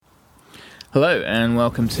Hello and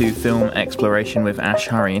welcome to Film Exploration with Ash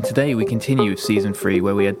Hurry, and today we continue with Season 3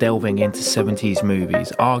 where we are delving into 70s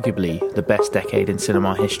movies, arguably the best decade in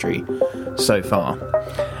cinema history so far.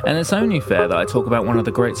 And it's only fair that I talk about one of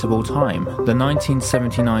the greats of all time, the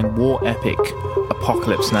 1979 war epic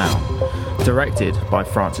Apocalypse Now, directed by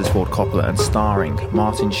Francis Ford Coppola and starring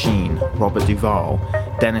Martin Sheen, Robert Duvall,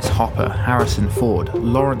 Dennis Hopper, Harrison Ford,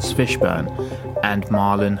 Lawrence Fishburne and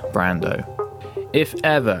Marlon Brando. If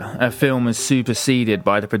ever a film was superseded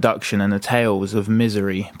by the production and the tales of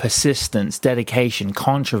misery, persistence, dedication,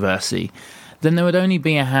 controversy, then there would only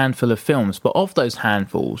be a handful of films, but of those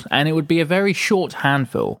handfuls, and it would be a very short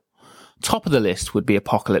handful, top of the list would be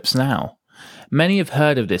Apocalypse Now. Many have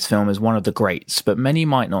heard of this film as one of the greats, but many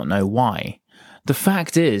might not know why. The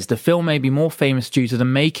fact is, the film may be more famous due to the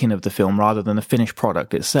making of the film rather than the finished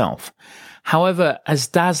product itself. However, as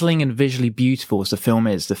dazzling and visually beautiful as the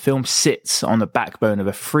film sits on the backbone of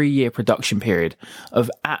a 3-year production period of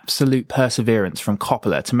absolute perseverance from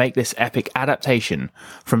Coppola to make this epic adaptation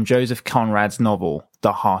from Joseph Conrad's novel,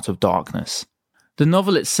 The Heart of Darkness. The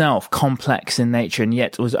novel itself, complex in nature and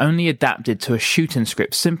yet was only adapted to a shooting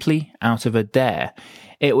script simply out of a dare.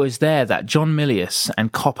 It was there that John Milius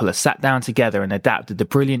and Coppola sat down together and adapted the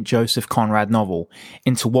brilliant Joseph Conrad novel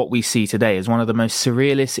into what we see today as one of the most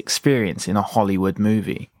surrealist experiences in a Hollywood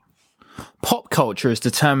movie. Pop culture has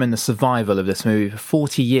determined the survival of this movie for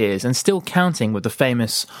 40 years and still counting with the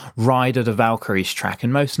famous Ride of the Valkyries track,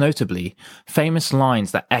 and most notably, famous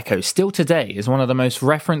lines that echo still today as one of the most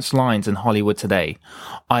referenced lines in Hollywood today.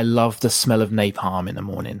 I love the smell of napalm in the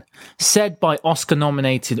morning. Said by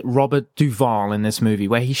Oscar-nominated Robert Duvall in this movie,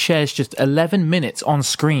 where he shares just 11 minutes on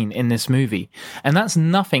screen in this movie. And that's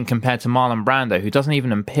nothing compared to Marlon Brando, who doesn't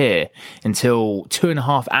even appear until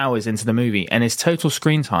 2.5 hours into the movie, and his total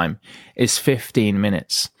screen time is 15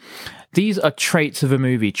 minutes. These are traits of a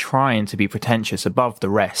movie trying to be pretentious above the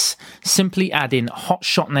rest, simply add in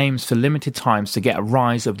hotshot names for limited times to get a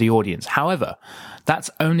rise of the audience. However, that's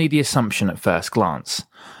only the assumption at first glance.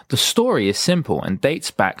 The story is simple and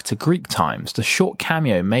dates back to Greek times. The short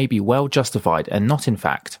cameo may be well justified and not in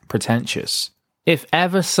fact pretentious. If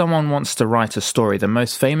ever someone wants to write a story, the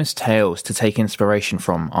most famous tales to take inspiration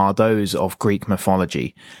from are those of Greek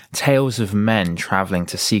mythology. Tales of men travelling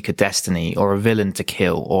to seek a destiny, or a villain to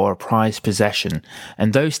kill, or a prized possession.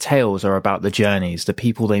 And those tales are about the journeys, the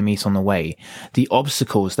people they meet on the way, the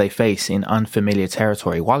obstacles they face in unfamiliar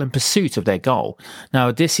territory while in pursuit of their goal. Now,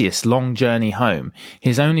 Odysseus' long journey home,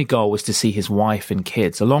 his only goal was to see his wife and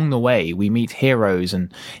kids. Along the way, we meet heroes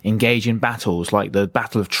and engage in battles like the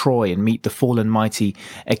Battle of Troy and meet the fallen mighty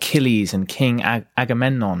Achilles and King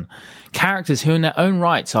Agamemnon, characters who in their own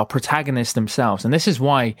rights are protagonists themselves. And this is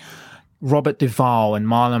why Robert Duvall and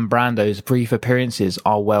Marlon Brando's brief appearances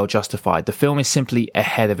are well justified. The film is simply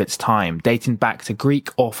ahead of its time, dating back to Greek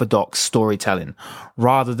Orthodox storytelling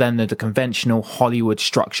rather than the conventional Hollywood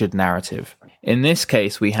structured narrative. In this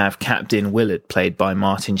case, we have Captain Willard, played by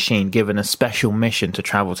Martin Sheen, given a special mission to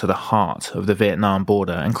travel to the heart of the Vietnam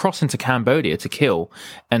border and cross into Cambodia to kill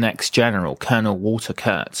an ex-general, Colonel Walter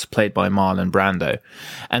Kurtz, played by Marlon Brando.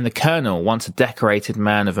 And the colonel, once a decorated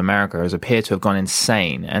man of America, has appeared to have gone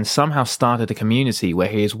insane and somehow started a community where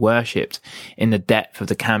he is worshipped in the depth of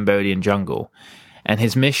the Cambodian jungle. And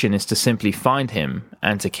his mission is to simply find him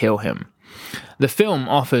and to kill him. The film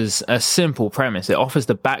offers a simple premise. It offers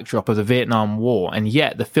the backdrop of the Vietnam War, and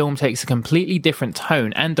yet the film takes a completely different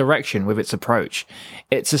tone and direction with its approach.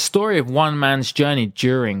 It's a story of one man's journey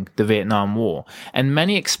during the Vietnam War, and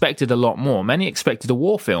many expected a lot more. Many expected a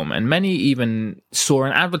war film, and many even saw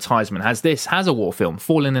an advertisement as this has a war film,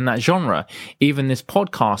 falling in that genre. Even this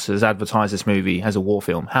podcast has advertised this movie as a war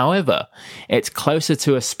film. However, it's closer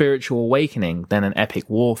to a spiritual awakening than an epic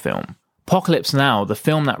war film. Apocalypse Now, the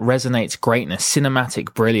film that resonates greatness,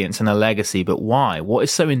 cinematic brilliance and a legacy, but why? What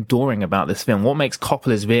is so enduring about this film? What makes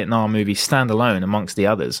Coppola's Vietnam movie stand alone amongst the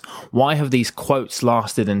others? Why have these quotes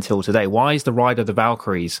lasted until today? Why is The Ride of the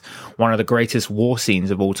Valkyries one of the greatest war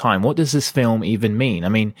scenes of all time? What does this film even mean? I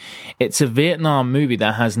mean, it's a Vietnam movie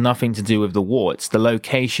that has nothing to do with the war. It's the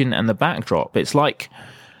location and the backdrop. It's like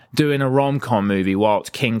doing a rom-com movie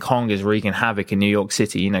whilst King Kong is wreaking havoc in New York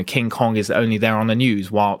City. You know, King Kong is only there on the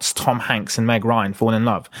news whilst Tom Hanks and Meg Ryan fall in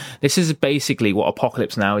love. This is basically what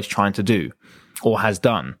Apocalypse Now is trying to do, or has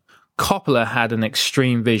done. Coppola had an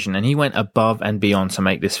extreme vision and he went above and beyond to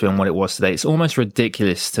make this film what it was today. It's almost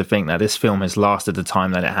ridiculous to think that this film has lasted the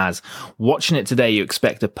time that it has. Watching it today, you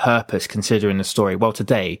expect a purpose considering the story. Well,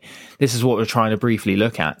 today, this is what we're trying to briefly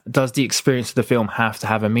look at. Does the experience of the film have to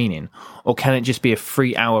have a meaning? Or can it just be a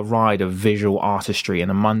 3-hour ride of visual artistry and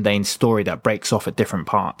a mundane story that breaks off at different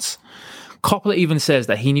parts? Coppola even says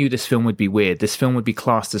that he knew this film would be weird. This film would be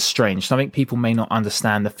classed as strange, something people may not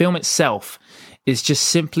understand. The film itself is just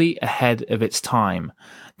simply ahead of its time.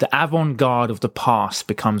 The avant-garde of the past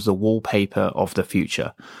becomes the wallpaper of the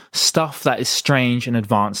future. Stuff that is strange and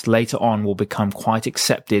advanced later on will become quite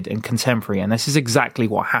accepted and contemporary, and this is exactly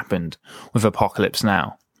what happened with Apocalypse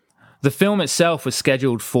Now. The film itself was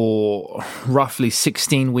scheduled for roughly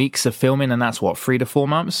 16 weeks of filming, and that's 3 to 4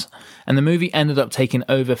 months. And the movie ended up taking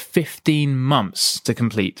over 15 months to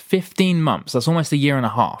complete. 15 months, that's almost a year and a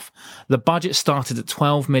half. The budget started at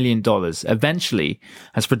 $12 million. Eventually,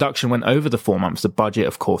 as production went over the 4 months, the budget,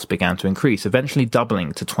 of course, began to increase, eventually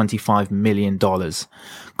doubling to $25 million.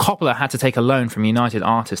 Coppola had to take a loan from United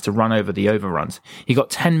Artists to run over the overruns. He got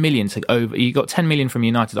 $10 million from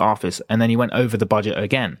United Artists, and then he went over the budget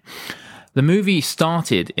again. The movie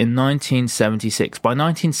started in 1976. By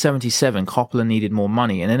 1977, Coppola needed more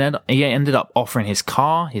money, and he ended up offering his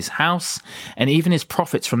car, his house, and even his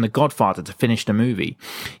profits from The Godfather to finish the movie.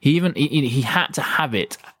 He had to have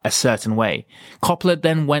it a certain way. Coppola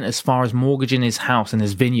then went as far as mortgaging his house and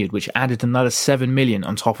his vineyard, which added another $7 million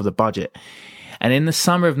on top of the budget. And in the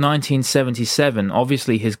summer of 1977,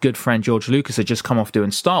 obviously his good friend George Lucas had just come off doing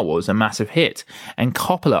Star Wars, a massive hit. And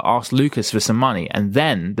Coppola asked Lucas for some money. And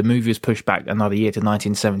then the movie was pushed back another year to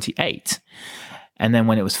 1978. And then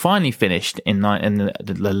when it was finally finished in the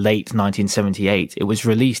late 1978, it was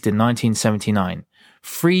released in 1979,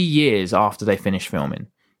 3 years after they finished filming.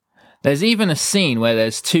 There's even a scene where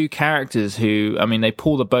there's two characters who, they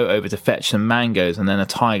pull the boat over to fetch some mangoes and then a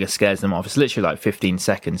tiger scares them off. It's literally like 15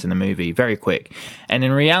 seconds in the movie, very quick. And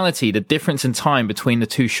in reality, the difference in time between the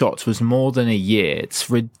two shots was more than a year. It's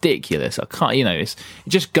ridiculous. It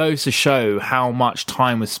just goes to show how much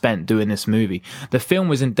time was spent doing this movie. The film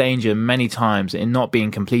was in danger many times in not being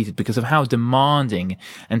completed because of how demanding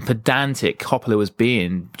and pedantic Coppola was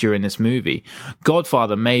being during this movie.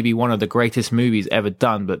 Godfather may be one of the greatest movies ever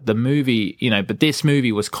done, but this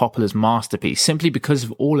movie was Coppola's masterpiece simply because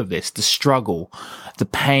of all of this, the struggle, the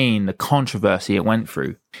pain, the controversy it went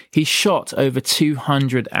through. He shot over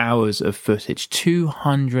 200 hours of footage,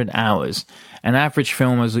 200 hours. An average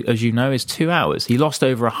film, as you know, is 2 hours. He lost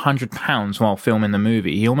over 100 pounds while filming the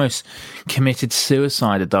movie. He almost committed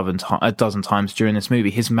suicide a dozen times during this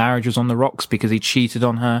movie. His marriage was on the rocks because he cheated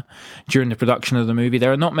on her during the production of the movie.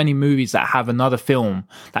 There are not many movies that have another film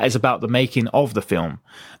that is about the making of the film.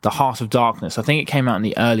 The Heart of Darkness, I think it came out in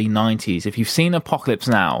the early 90s. If you've seen Apocalypse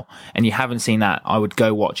Now and you haven't seen that, I would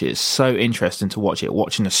go watch it. It's so interesting to watch it,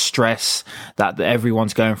 watching the stress that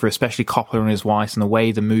everyone's going through, especially Coppola and his wife, and the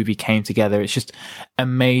way the movie came together. It's just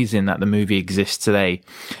amazing that the movie exists today.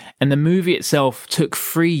 And the movie itself took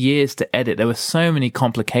 3 years to edit. There were so many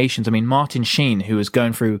complications. Martin Sheen, who was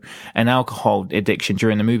going through an alcohol addiction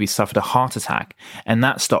during the movie, suffered a heart attack, and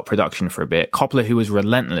that stopped production for a bit. Coppola, who was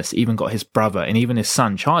relentless, even got his brother and even his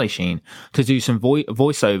son, Charlie Sheen, to do some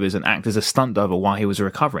voiceovers and act as a stunt double while he was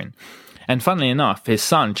recovering. And funnily enough, his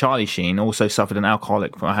son, Charlie Sheen, also suffered an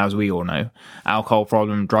alcoholic, as we all know, alcohol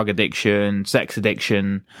problem, drug addiction, sex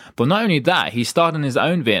addiction. But not only that, he starred in his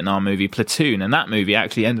own Vietnam movie, Platoon, and that movie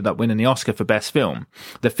actually ended up winning the Oscar for Best Film.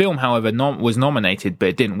 The film, however, was nominated, but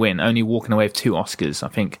it didn't win, only walking away with 2 Oscars. I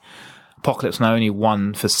think Apocalypse Now only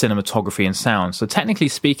won for cinematography and sound. So technically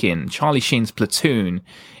speaking, Charlie Sheen's Platoon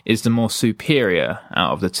is the more superior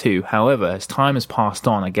out of the two. However, as time has passed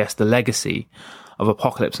on, I guess the legacy of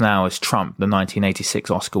Apocalypse Now has trumped the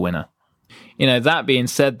 1986 Oscar winner. That being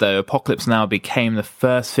said, though, Apocalypse Now became the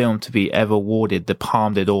first film to be ever awarded the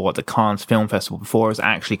Palme d'Or at the Cannes Film Festival before it was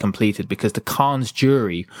actually completed, because the Cannes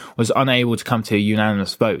jury was unable to come to a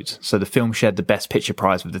unanimous vote. So the film shared the Best Picture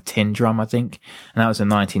prize with The Tin Drum, I think, and that was in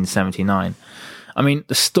 1979.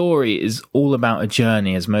 The story is all about a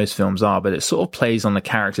journey, as most films are, but it sort of plays on the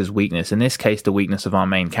character's weakness. In this case, the weakness of our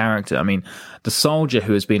main character. The soldier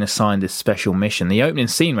who has been assigned this special mission, the opening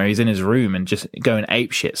scene where he's in his room and just going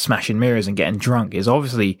apeshit, smashing mirrors and getting drunk, is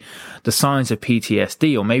obviously the signs of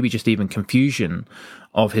PTSD, or maybe just even confusion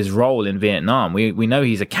of his role in Vietnam. We know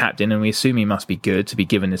he's a captain and we assume he must be good to be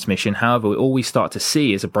given this mission. However, all we start to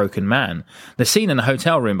see is a broken man. The scene in the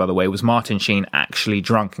hotel room, by the way, was Martin Sheen actually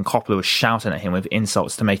drunk, and Coppola was shouting at him with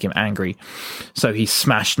insults to make him angry. So he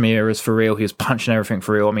smashed mirrors for real. He was punching everything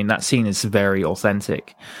for real. That scene is very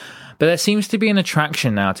authentic. But there seems to be an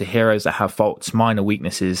attraction now to heroes that have faults, minor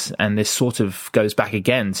weaknesses, and this sort of goes back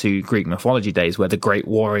again to Greek mythology days, where the great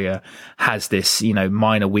warrior has this,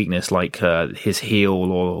 minor weakness like his heel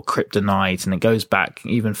or kryptonite, and it goes back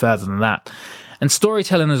even further than that. And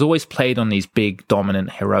storytelling has always played on these big,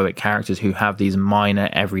 dominant, heroic characters who have these minor,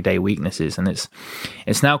 everyday weaknesses. And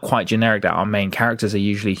it's now quite generic that our main characters are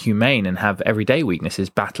usually humane and have everyday weaknesses,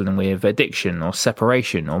 battling with addiction or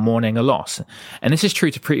separation or mourning a loss. And this is true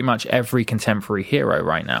to pretty much every contemporary hero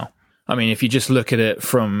right now. I mean, if you just look at it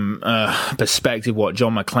from perspective, what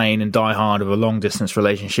John McClane in Die Hard of a long-distance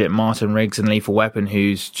relationship, Martin Riggs in Lethal Weapon,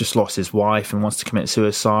 who's just lost his wife and wants to commit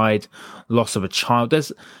suicide, loss of a child.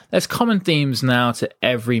 There's common themes now to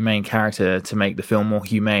every main character to make the film more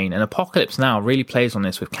humane. And Apocalypse Now really plays on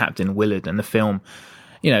this with Captain Willard and the film,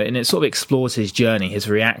 and it sort of explores his journey, his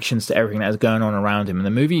reactions to everything that is going on around him. And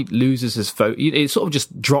the movie loses his it sort of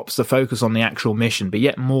just drops the focus on the actual mission, but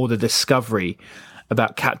yet more the discovery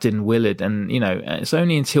about Captain Willard. And, it's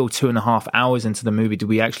only until 2.5 hours into the movie do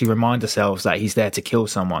we actually remind ourselves that he's there to kill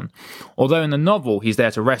someone. Although in the novel, he's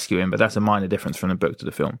there to rescue him, but that's a minor difference from the book to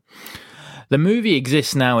the film. The movie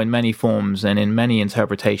exists now in many forms and in many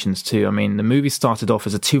interpretations too. I mean, the movie started off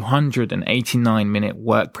as a 289-minute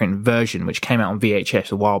work print version, which came out on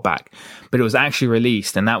VHS a while back, but it was actually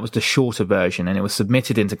released, and that was the shorter version, and it was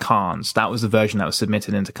submitted into Cannes. That was the version that was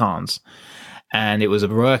submitted into Cannes. And it was a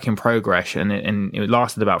work in progress, and it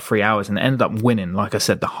lasted about 3 hours and ended up winning, like I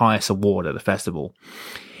said, the highest award at the festival.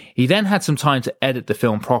 He then had some time to edit the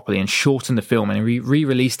film properly and shorten the film, and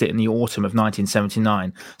re-released it in the autumn of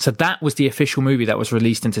 1979. So that was the official movie that was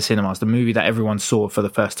released into cinemas, the movie that everyone saw for the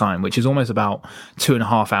first time, which is almost about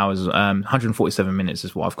 2.5 hours, 147 minutes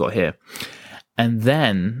is what I've got here. And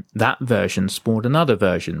then that version spawned another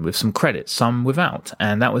version with some credits, some without.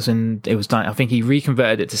 And that was I think he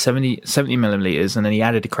reconverted it to 70 millimeters, and then he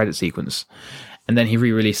added a credit sequence. And then he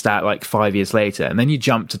re-released that like 5 years later. And then you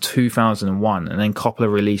jump to 2001, and then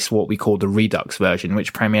Coppola released what we call the Redux version,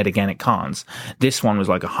 which premiered again at Cannes. This one was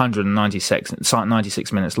like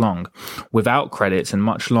 96 minutes long, without credits, and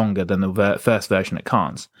much longer than the first version at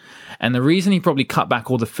Cannes. And the reason he probably cut back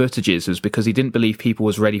all the footages was because he didn't believe people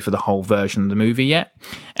was ready for the whole version of the movie yet.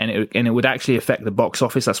 And it would actually affect the box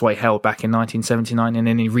office. That's why he held back in 1979. And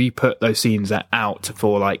then he re-put those scenes out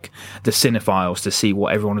for like the cinephiles to see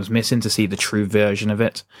what everyone was missing, to see the true version of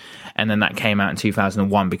it. And then that came out in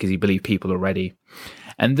 2001 because he believed people are ready.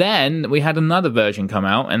 And then we had another version come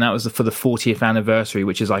out, and that was for the 40th anniversary,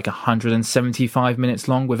 which is like 175 minutes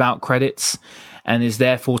long without credits, and is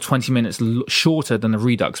therefore 20 minutes shorter than the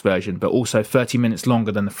Redux version, but also 30 minutes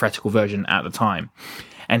longer than the theatrical version at the time.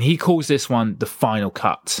 And he calls this one the final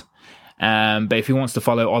cut. But if he wants to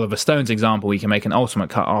follow Oliver Stone's example, he can make an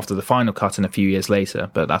ultimate cut after the final cut and a few years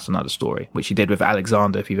later. But that's another story, which he did with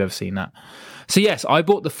Alexander, if you've ever seen that. So yes, I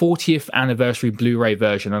bought the 40th anniversary Blu-ray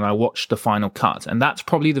version, and I watched the final cut. And that's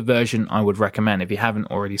probably the version I would recommend if you haven't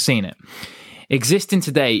already seen it. Existing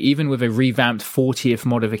today, even with a revamped 40th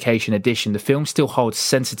modification edition, the film still holds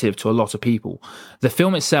sensitive to a lot of people. The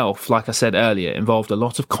film itself, like I said earlier, involved a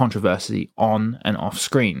lot of controversy on and off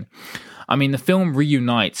screen. I mean, the film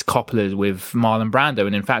reunites Coppola with Marlon Brando,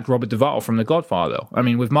 and in fact, Robert Duvall from The Godfather. I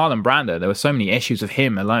mean, with Marlon Brando, there were so many issues of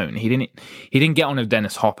him alone. He didn't get on with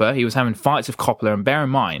Dennis Hopper. He was having fights with Coppola, and bear in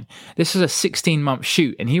mind, this was a 16-month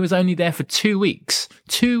shoot, and he was only there for 2 weeks.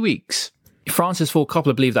 2 weeks. Francis Ford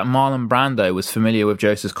Coppola believed that Marlon Brando was familiar with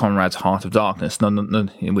Joseph Conrad's Heart of Darkness,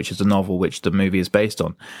 which is the novel which the movie is based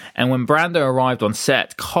on. And when Brando arrived on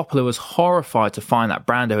set, Coppola was horrified to find that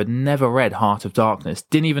Brando had never read Heart of Darkness,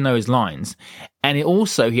 didn't even know his lines. And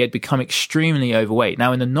he had become extremely overweight.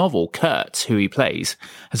 Now, in the novel, Kurt, who he plays,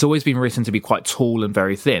 has always been written to be quite tall and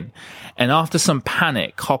very thin. And after some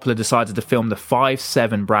panic, Coppola decided to film the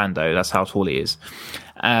 5'7" Brando, that's how tall he is,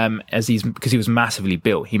 because he was massively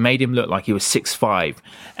built. He made him look like he was 6'5",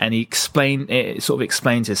 and he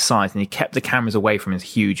explains his size, and he kept the cameras away from his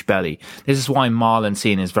huge belly. This is why Marlon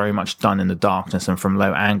scene is very much done in the darkness and from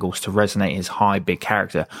low angles to resonate his high, big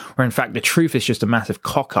character, where in fact the truth is just a massive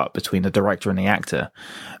cock-up between the director and the actor,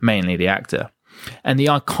 mainly the actor. And the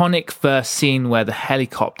iconic first scene where the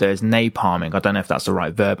helicopter is napalming, I don't know if that's the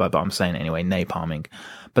right verb, but I'm saying it anyway, napalming.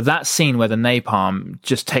 But that scene where the napalm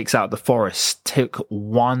just takes out the forest took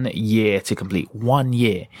 1 year to complete. 1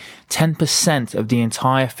 year. 10% of the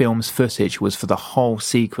entire film's footage was for the whole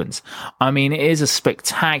sequence. I mean, it is a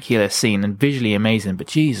spectacular scene and visually amazing, but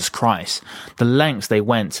Jesus Christ, the lengths they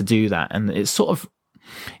went to do that. And it's sort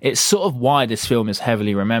of why this film is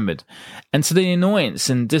heavily remembered. And to the annoyance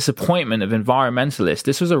and disappointment of environmentalists,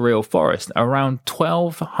 this was a real forest. Around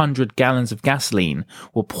 1,200 gallons of gasoline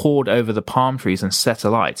were poured over the palm trees and set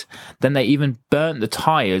alight. Then they even burnt the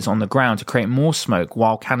tires on the ground to create more smoke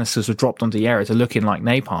while canisters were dropped onto the area to look in like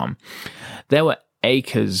napalm. There were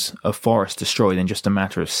acres of forest destroyed in just a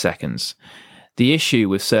matter of seconds. The issue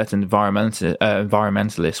with certain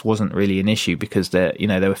environmentalists wasn't really an issue because they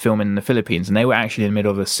were filming in the Philippines and they were actually in the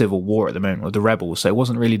middle of a civil war at the moment with the rebels. So it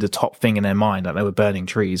wasn't really the top thing in their mind that they were burning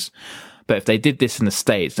trees. But if they did this in the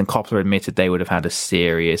States, then Coppola admitted they would have had a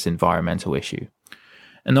serious environmental issue.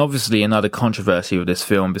 And obviously another controversy with this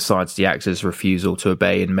film, besides the actor's refusal to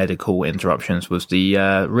obey and medical interruptions, was the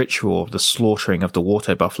ritual of the slaughtering of the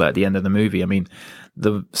water buffalo at the end of the movie. I mean,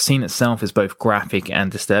 the scene itself is both graphic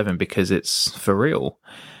and disturbing because it's for real.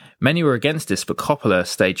 Many were against this, but Coppola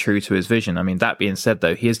stayed true to his vision. I mean, that being said,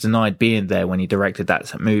 though, he has denied being there when he directed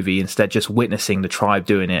that movie, instead just witnessing the tribe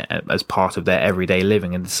doing it as part of their everyday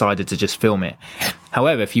living and decided to just film it.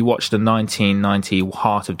 However, if you watch the 1990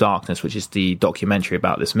 Heart of Darkness, which is the documentary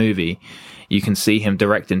about this movie, you can see him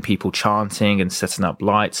directing people chanting and setting up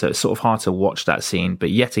lights. So it's sort of hard to watch that scene. But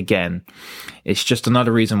yet again, it's just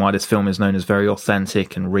another reason why this film is known as very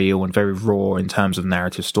authentic and real and very raw in terms of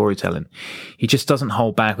narrative storytelling. He just doesn't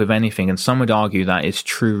hold back with anything. And some would argue that is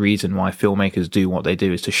true reason why filmmakers do what they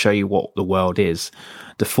do, is to show you what the world is.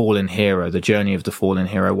 The fallen hero, the journey of the fallen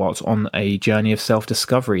hero whilst on a journey of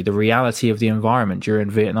self-discovery, the reality of the environment during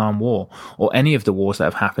the Vietnam War, or any of the wars that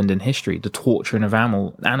have happened in history, the torturing of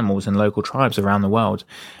animals in local tribes around the world,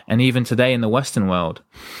 and even today in the Western world.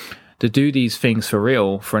 To do these things for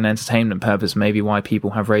real, for an entertainment purpose, may be why people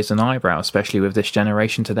have raised an eyebrow, especially with this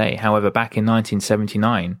generation today. However, back in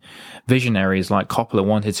 1979, visionaries like Coppola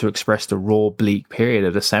wanted to express the raw, bleak period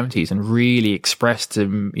of the 70s and really express to,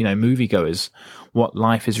 moviegoers what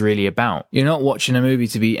life is really about. You're not watching a movie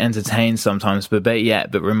to be entertained sometimes, but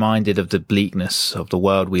reminded of the bleakness of the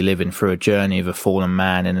world we live in through a journey of a fallen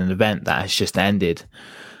man in an event that has just ended.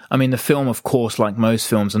 I mean, the film, of course, like most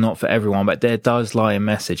films, are not for everyone, but there does lie a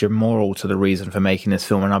message, a moral to the reason for making this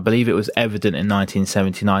film, and I believe it was evident in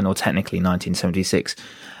 1979, or technically 1976.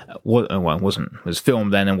 Well, it wasn't. It was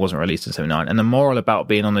filmed then and wasn't released in 79. And the moral about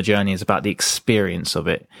being on the journey is about the experience of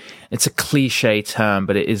it. It's a cliche term,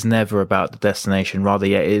 but it is never about the destination. Rather,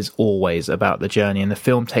 it is always about the journey. And the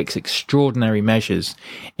film takes extraordinary measures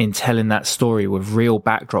in telling that story with real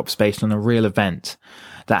backdrops based on a real event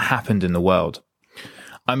that happened in the world.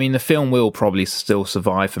 I mean, the film will probably still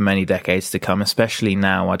survive for many decades to come, especially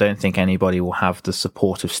now. I don't think anybody will have the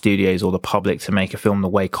support of studios or the public to make a film the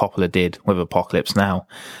way Coppola did with Apocalypse Now.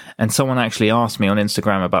 And someone actually asked me on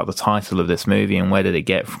Instagram about the title of this movie and where did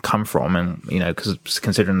it come from? And, because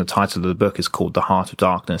considering the title of the book is called The Heart of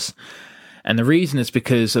Darkness. And the reason is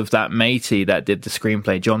because of that matey that did the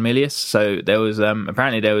screenplay, John Milius. So there was,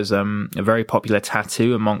 apparently there was, a very popular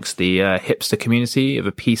tattoo amongst the, hipster community of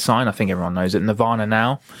a peace sign. I think everyone knows it, Nirvana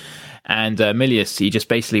Now. And, Milius, he just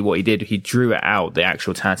basically what he did, he drew it out, the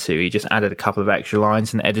actual tattoo. He just added a couple of extra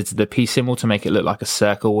lines and edited the peace symbol to make it look like a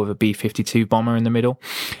circle with a B-52 bomber in the middle.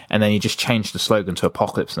 And then he just changed the slogan to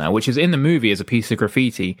Apocalypse Now, which is in the movie as a piece of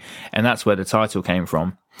graffiti. And that's where the title came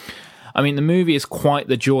from. I mean, the movie is quite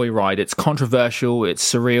the joyride. It's controversial, it's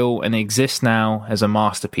surreal, and it exists now as a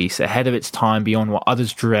masterpiece, ahead of its time beyond what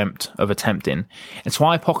others dreamt of attempting. It's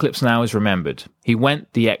why Apocalypse Now is remembered. He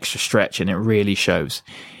went the extra stretch, and it really shows.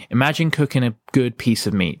 Imagine cooking a good piece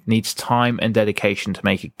of meat. It needs time and dedication to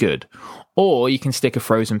make it good. Or you can stick a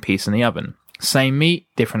frozen piece in the oven. Same meat,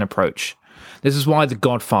 different approach. This is why The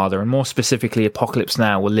Godfather, and more specifically Apocalypse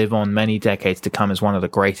Now, will live on many decades to come as one of the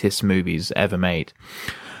greatest movies ever made.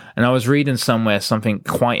 And I was reading somewhere something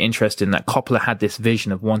quite interesting, that Coppola had this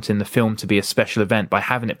vision of wanting the film to be a special event by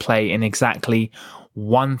having it play in exactly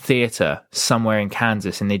one theater somewhere in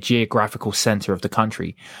Kansas, in the geographical center of the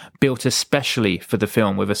country, built especially for the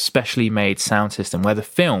film with a specially made sound system where the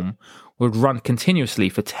film would run continuously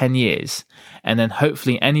for 10 years. And then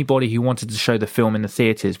hopefully anybody who wanted to show the film in the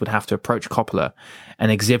theaters would have to approach Coppola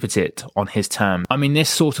and exhibit it on his terms. I mean,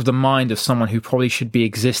 this sort of the mind of someone who probably should be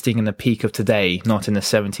existing in the peak of today, not in the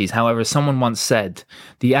 70s. However, someone once said,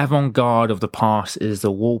 the avant-garde of the past is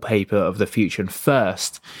the wallpaper of the future. And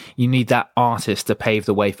first, you need that artist to pave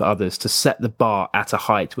the way for others, to set the bar at a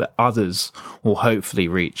height where others will hopefully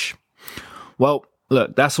reach. Well,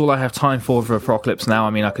 look, that's all I have time for Apocalypse Now.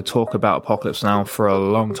 I mean, I could talk about Apocalypse Now for a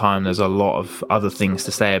long time. There's a lot of other things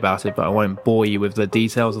to say about it, but I won't bore you with the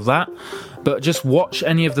details of that. But just watch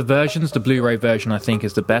any of the versions. The Blu-ray version, I think,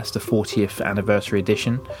 is the best, the 40th anniversary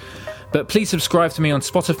edition. But please subscribe to me on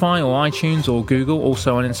Spotify or iTunes or Google,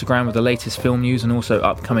 also on Instagram with the latest film news and also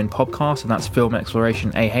upcoming podcasts, and that's Film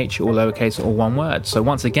Exploration AH, all lowercase or one word. So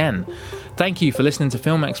once again, thank you for listening to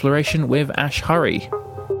Film Exploration with Ash Hurry.